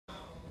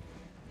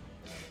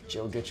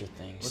Jill, get your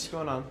things. What's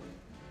going on?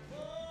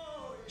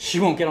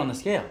 She won't get on the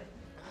scale.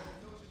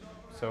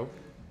 So?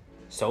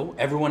 So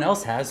everyone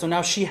else has, so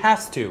now she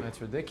has to. That's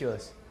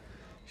ridiculous.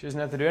 She doesn't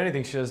have to do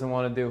anything she doesn't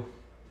want to do.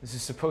 This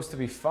is supposed to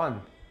be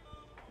fun.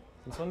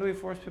 Since when do we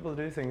force people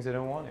to do things they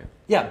don't want to?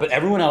 Yeah, but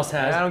everyone else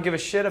has. And I don't give a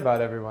shit about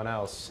everyone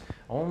else.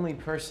 Only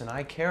person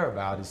I care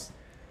about is...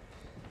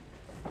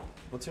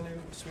 What's her name,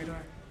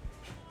 sweetheart?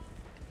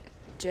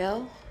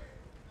 Jill?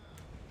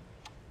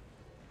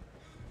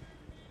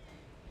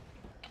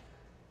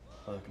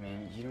 Look,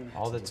 man, you don't have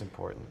All to that's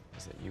important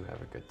is that you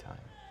have a good time.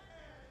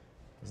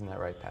 Isn't that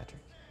right, Patrick?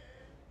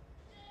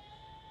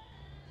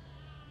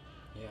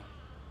 Yeah.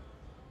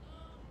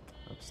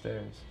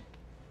 Upstairs.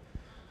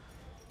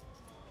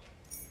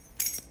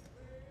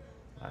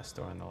 Last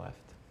door on the left.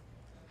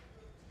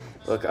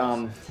 Look,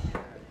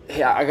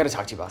 hey, I gotta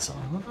talk to you about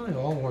something. I love how they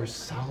all wore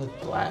solid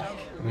black.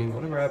 I mean,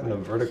 whatever happened to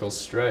vertical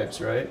stripes,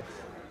 right?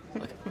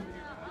 Look,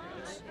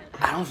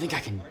 I don't think I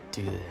can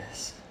do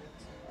this.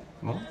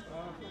 What?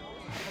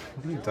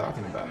 What are you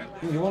talking about?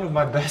 You're one of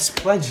my best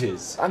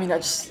pledges. I mean,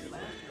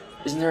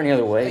 isn't there any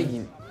other way?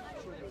 Hey,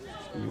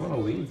 you want to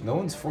leave? No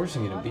one's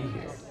forcing you to be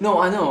here. No,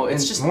 I know,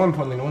 it's And just... more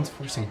importantly, no one's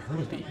forcing her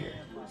to be here.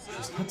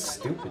 She's not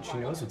stupid. She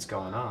knows what's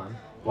going on.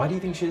 Why do you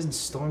think she hasn't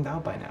stormed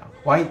out by now?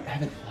 Why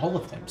haven't all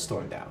of them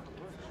stormed out?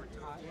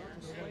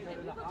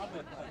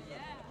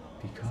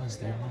 Because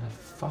they want to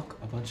fuck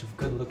a bunch of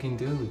good-looking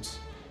dudes.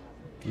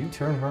 If you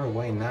turn her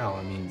away now,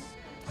 I mean,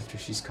 after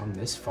she's come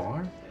this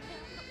far,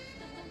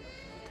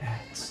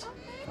 that's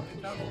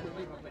fucking cool.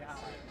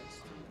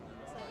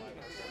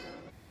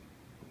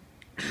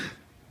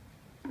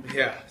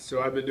 Yeah,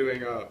 so I've been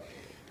doing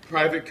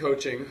private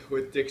coaching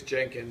with Dick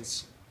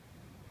Jenkins,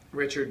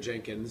 Richard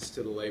Jenkins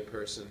to the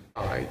layperson.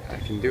 I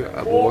can do it.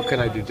 Well, what can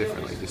I do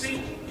differently? Just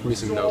give me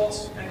some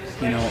notes.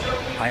 You know,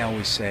 I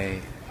always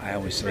say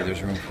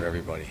there's room for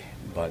everybody,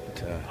 but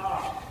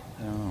I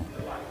don't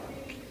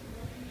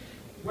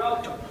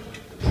know.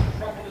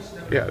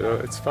 Yeah, no,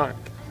 it's fine.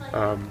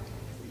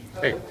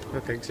 Hey, no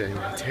thanks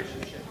anyway.